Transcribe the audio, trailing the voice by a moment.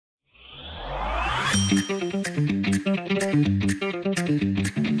First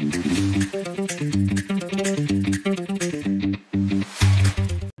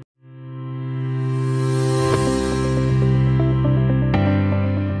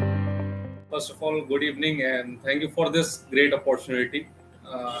of all, good evening and thank you for this great opportunity.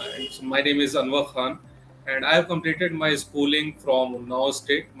 My name is Anwar Khan and I have completed my schooling from Unnao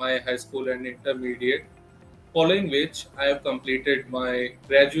State, my high school and intermediate, following which I have completed my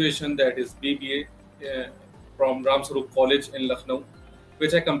graduation, that is BBA, from Ramswarup College in Lucknow,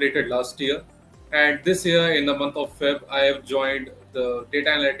 which I completed last year. And this year, in the month of Feb, I have joined the data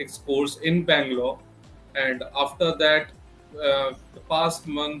analytics course in Bangalore. And after that,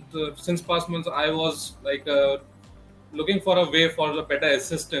 since past months, I was looking for a way for the better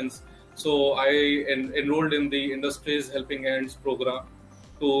assistance. So I enrolled in the Industries Helping Hands program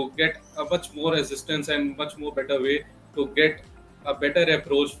to get a much more assistance and much more better way to get a better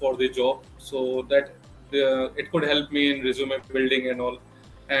approach for the job, so that it could help me in resume building and all.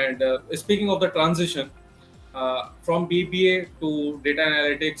 And speaking of the transition from BBA to data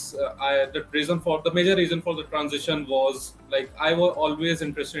analytics, the major reason for the transition was I was always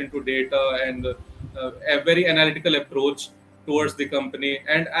interested into data and a very analytical approach towards the company.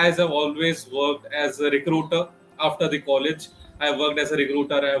 And as I've always worked as a recruiter after the college, I worked as a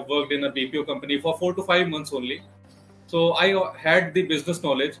recruiter. I have worked in a BPO company for 4 to 5 months only. So I had the business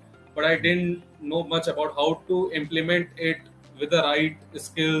knowledge, but I didn't know much about how to implement it with the right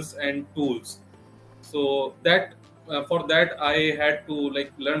skills and tools. So that for that I had to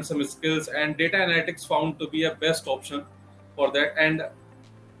learn some skills, and data analytics found to be a best option for that. And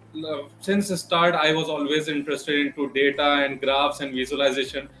since the start, I was always interested into data and graphs and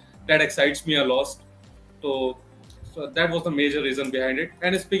visualization. That excites me a lot. So that was the major reason behind it.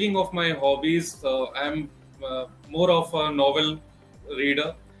 And speaking of my hobbies, I'm more of a novel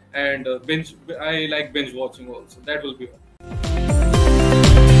reader, and I like binge watching also. That will be all.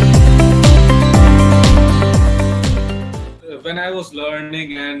 When I was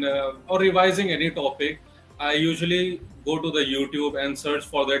learning and or revising any topic, I usually go to the YouTube and search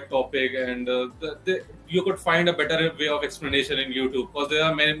for that topic, and you could find a better way of explanation in YouTube because there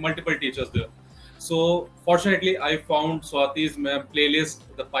are multiple teachers there. So fortunately, I found Swati's playlist,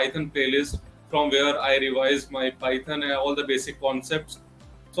 the Python playlist, from where I revised my Python and all the basic concepts.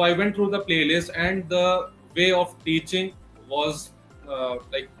 So I went through the playlist, and the way of teaching was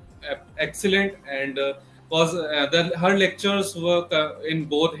excellent, and her lectures were in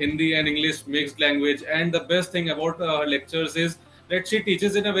both Hindi and English mixed language. And the best thing about her lectures is that she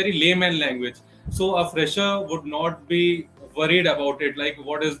teaches in a very layman language, so a fresher would not be worried about it,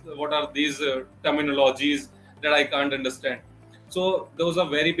 what are these terminologies that I can't understand. So those are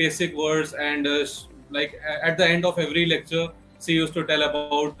very basic words, and at the end of every lecture, she used to tell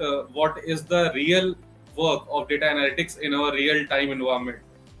about what is the real work of data analytics in our real time environment.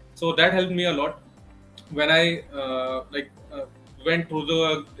 So that helped me a lot. When I went to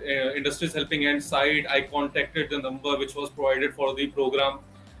the Industries Helping Hand site, I contacted the number which was provided for the program.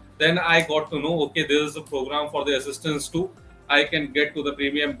 Then I got to know, okay, there is a program for the assistance too. I can get to the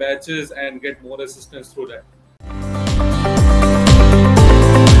premium batches and get more assistance through that.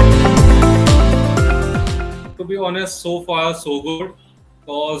 To be honest, so far so good.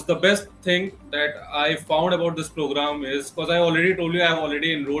 Because the best thing that I found about this program is, because I already told you I have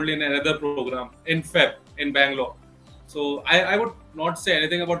already enrolled in another program in Feb in Bangalore. So I would not say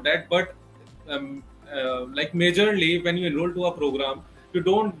anything about that, but majorly when you enroll to a program, you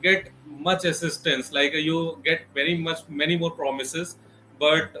don't get much assistance. You get many more promises,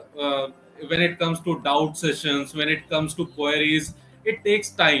 but when it comes to doubt sessions, when it comes to queries, it takes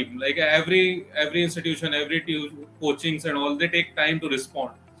time. Every institution, every coachings and all, they take time to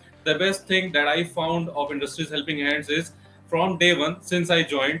respond. The best thing that I found of Industries Helping Hands is, from day one, since I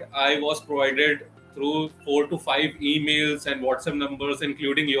joined, I was provided through 4 to 5 emails and WhatsApp numbers,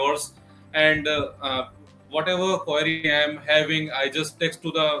 including yours. And whatever query I am having, I just text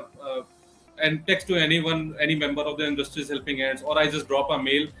to anyone, any member of the Industries Helping Hands, or I just drop a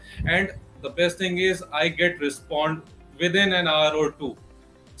mail. And the best thing is, I get respond within an hour or two.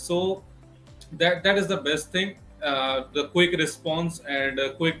 So that is the best thing. The quick response and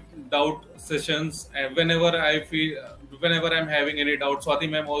quick doubt sessions. And whenever I'm having any doubt, Swati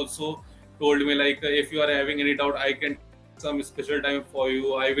ma'am also told me, if you are having any doubt, I can some special time for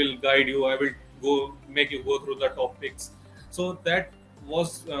you. I will guide you. I will make you go through the topics. So that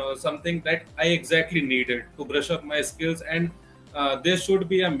was something that I exactly needed to brush up my skills. And there should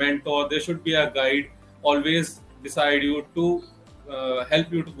be a mentor, there should be a guide always beside you to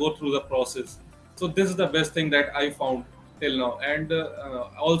help you to go through the process. So this is the best thing that I found till now. And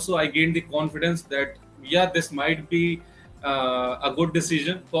also I gained the confidence that yeah, this might be a good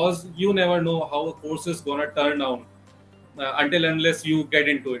decision, because you never know how a course is gonna turn out until unless you get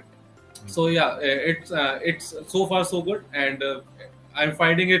into it. So yeah, it's so far so good, and I'm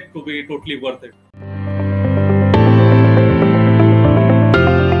finding it to be totally worth it.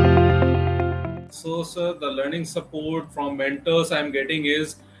 So, sir, the learning support from mentors I'm getting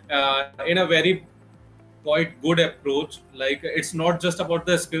is in a very quite good approach. Like, it's not just about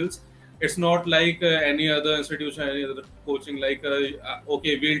the skills. It's not like any other institution, any other coaching. Like,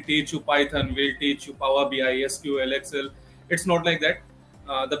 okay, we'll teach you Python, we'll teach you Power BI, SQL, Excel. It's not like that.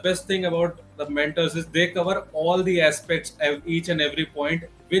 The best thing about the mentors is they cover all the aspects, each and every point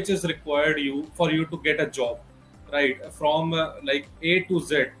which is required for you to get a job, right? From like A to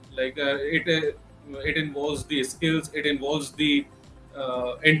Z. Like it involves the skills, it involves the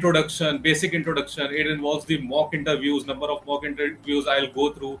introduction, basic introduction, it involves the mock interviews, number of mock interviews I'll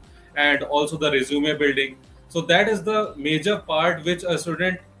go through, and also the resume building. So that is the major part which a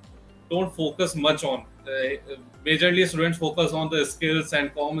student don't focus much on. Majorly students focus on the skills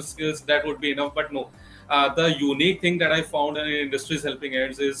and common skills, that would be enough, but no. The unique thing that I found in industries helping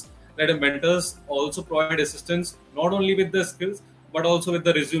hands is that the mentors also provide assistance not only with the skills but also with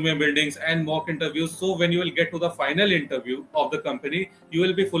the resume buildings and mock interviews. So when you will get to the final interview of the company, you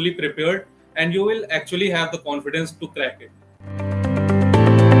will be fully prepared and you will actually have the confidence to crack it.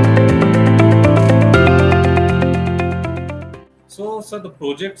 So, the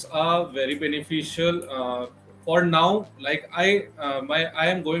projects are very beneficial. For now, like I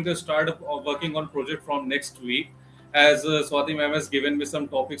am going to start working on project from next week, as Swati ma'am has given me some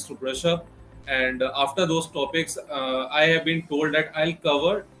topics to brush up, and after those topics, I have been told that I'll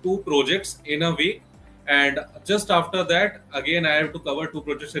cover 2 projects in a week, and just after that, again I have to cover 2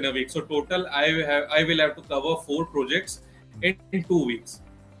 projects in a week. So total, I will have to cover 4 projects in 2 weeks,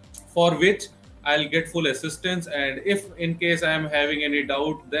 for which I'll get full assistance. And if in case I am having any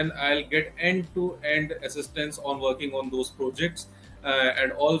doubt, then I'll get end-to-end assistance on working on those projects.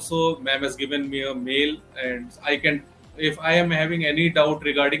 And also, ma'am has given me a mail, and I can, if I am having any doubt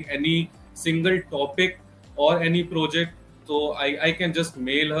regarding any single topic or any project, so I can just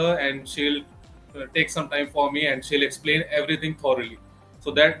mail her and she'll take some time for me and she'll explain everything thoroughly.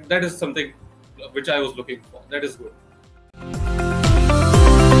 So that is something which I was looking for. That is good.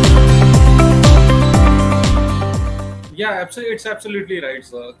 Yeah, absolutely, it's absolutely right,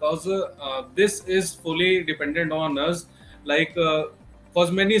 sir. Because this is fully dependent on us. Like,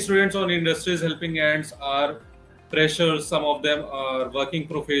 because many students on industries helping hands are freshers. Some of them are working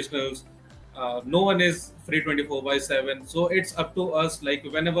professionals. No one is free 24/7. So it's up to us. Like,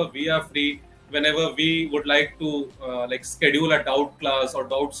 whenever we are free, whenever we would like to like schedule a doubt class or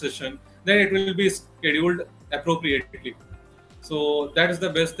doubt session, then it will be scheduled appropriately. So that is the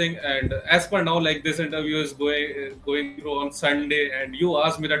best thing. And as per now, like, this interview is going through on Sunday, and you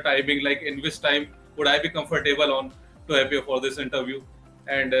asked me the timing, like in which time would I be comfortable on to appear for this interview.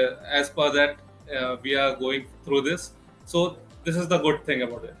 And as per that, we are going through this. So this is the good thing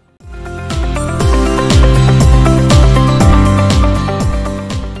about it.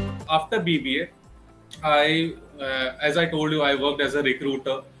 After BBA, as I told you, I worked as a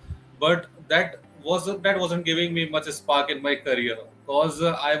recruiter, but that wasn't giving me much spark in my career, because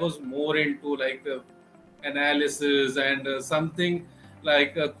I was more into like analysis and something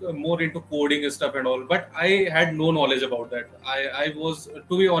like more into coding stuff and all. But I had no knowledge about that. I was,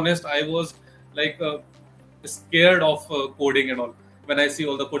 to be honest, I was like scared of coding and all when I see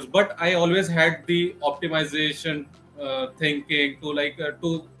all the codes. But I always had the optimization thinking to like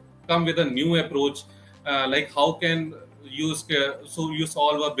to come with a new approach, like how can so you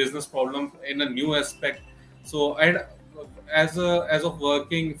solve a business problem in a new aspect. So, and as of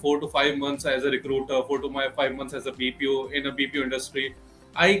working 4 to 5 months as a recruiter, 4 to 5 months as a BPO in a BPO industry,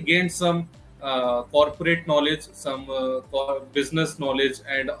 I gained some corporate knowledge, some business knowledge,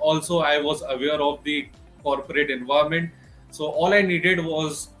 and also I was aware of the corporate environment. So all I needed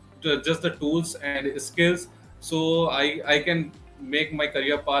was just the tools and skills, so I can make my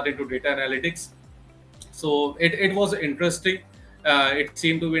career path into data analytics. So it was interesting. It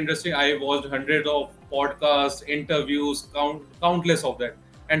seemed to be interesting. I watched hundreds of podcasts, interviews, countless of that,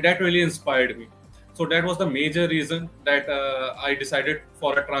 and that really inspired me. So that was the major reason that I decided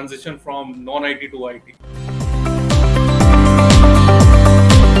for a transition from non-IT to IT.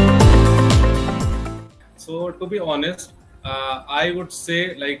 So to be honest, I would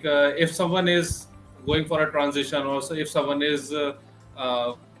say, like, if someone is going for a transition, or if someone is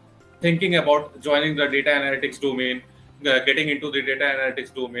thinking about joining the data analytics domain, getting into the data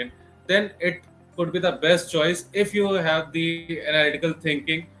analytics domain, then it could be the best choice if you have the analytical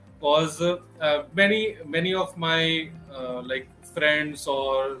thinking. Because many of my like friends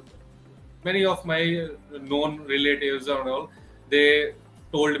or many of my known relatives and all, they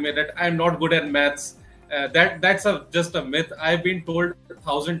told me that I'm not good at maths. That's just a myth. I've been told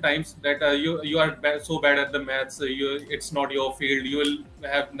 1,000 times that you are so bad at the maths. It's not your field. You will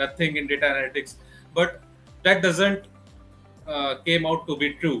have nothing in data analytics. But that doesn't came out to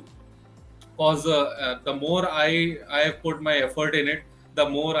be true. Because the more I have put my effort in it, the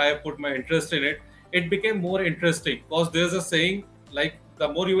more I have put my interest in it, it became more interesting. Because there's a saying like, the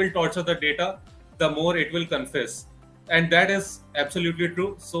more you will torture the data, the more it will confess, and that is absolutely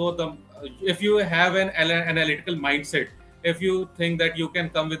true. So the if you have an analytical mindset, if you think that you can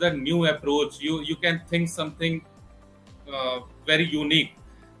come with a new approach, you can think something very unique,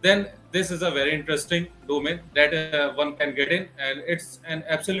 then this is a very interesting domain that one can get in, and it's an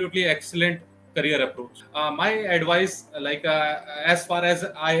absolutely excellent career approach. My advice, as far as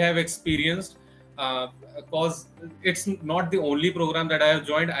I have experienced, because it's not the only program that I have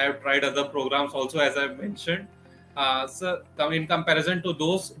joined. I have tried other programs also, as I mentioned. So in comparison to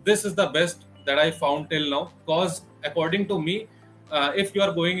those, this is the best that I found till now. Because according to me, if you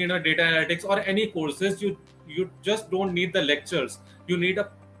are going in a data analytics or any courses, you just don't need the lectures. You need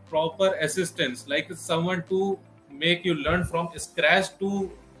a proper assistance, like someone to make you learn from scratch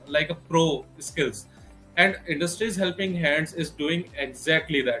to like a pro skills. And industries helping hands is doing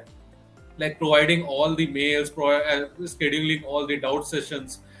exactly that, like providing all the mails, scheduling all the doubt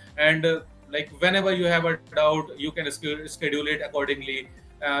sessions, and like whenever you have a doubt, you can schedule it accordingly.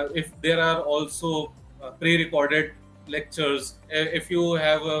 If there are also pre-recorded lectures, if you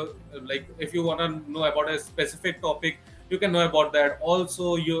have a, like if you want to know about a specific topic, you can know about that.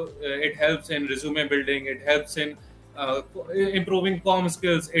 Also, it helps in resume building. It helps in improving com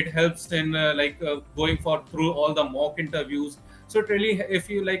skills. It helps in going for through all the mock interviews. So it really, if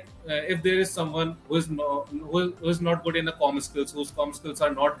you like, if there is someone who is not good in the com skills, whose com skills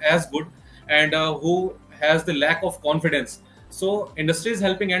are not as good, and who has the lack of confidence, so industries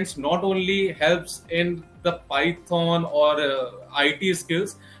helping hands not only helps in the Python or IT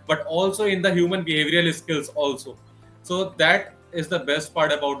skills, but also in the human behavioral skills also. So that is the best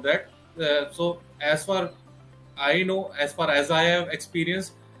part about that. So as far I know, as far as I have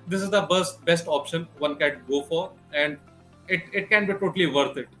experienced, this is the best option one can go for, and it can be totally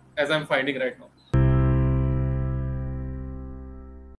worth it, as I'm finding right now.